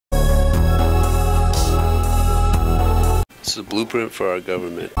It's a blueprint for our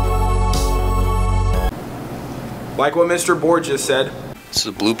government. Like what Mr. Borges said, It's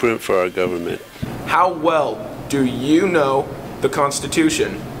a blueprint for our government. how well do you know the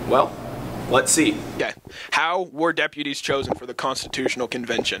Constitution? Well, let's see. Okay. How were deputies chosen for the Constitutional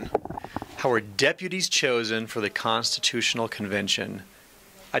Convention? How were deputies chosen for the Constitutional Convention?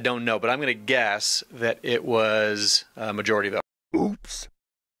 I don't know, but I'm going to guess that it was a majority vote. Oops.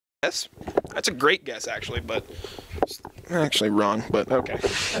 Yes, that's a great guess, actually, but it's actually wrong, but okay.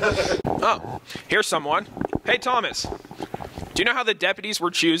 Oh, here's someone. Hey, Thomas. Do you know how the deputies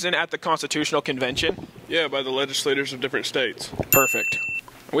were chosen at the Constitutional Convention? Yeah, by the legislators of different states. Perfect.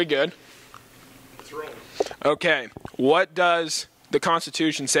 Are we good? What's wrong? Okay. What does the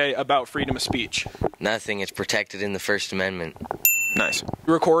Constitution say about freedom of speech? Nothing. It's protected in the First Amendment. Nice.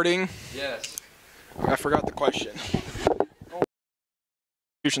 Recording? Yes. I forgot the question.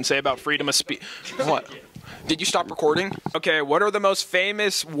 Constitution say about freedom of speech? What? Did you stop recording? Okay, what are the most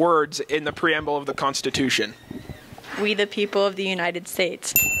famous words in the preamble of the Constitution? We the people of the United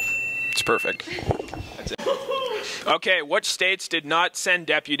States. It's perfect. That's it. Okay, which states did not send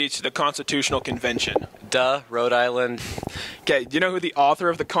deputies to the Constitutional Convention? Duh, Rhode Island. Okay, do you know who the author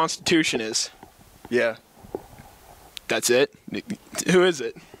of the Constitution is? Yeah. That's it? Who is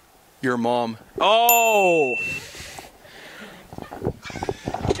it? Your mom. Oh!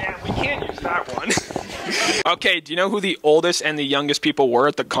 Damn, we can't use that one. Okay, do you know who the oldest and the youngest people were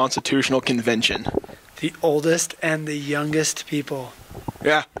at the Constitutional Convention? The oldest and the youngest people.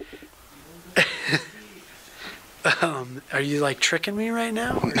 Yeah. Are you like tricking me right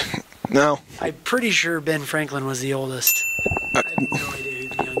now? No. I'm pretty sure Ben Franklin was the oldest. I have no idea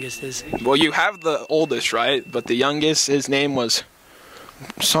who the youngest is. Well, you have the oldest, right? But the youngest, his name was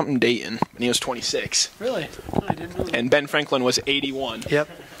something Dayton, and he was 26. Really? Oh, I didn't know that. And Ben Franklin was 81. Yep.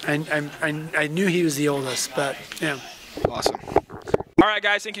 I knew he was the oldest, but yeah. Awesome. All right,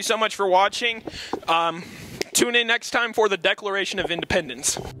 guys, thank you so much for watching. Tune in next time for the Declaration of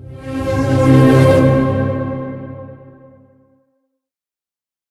Independence.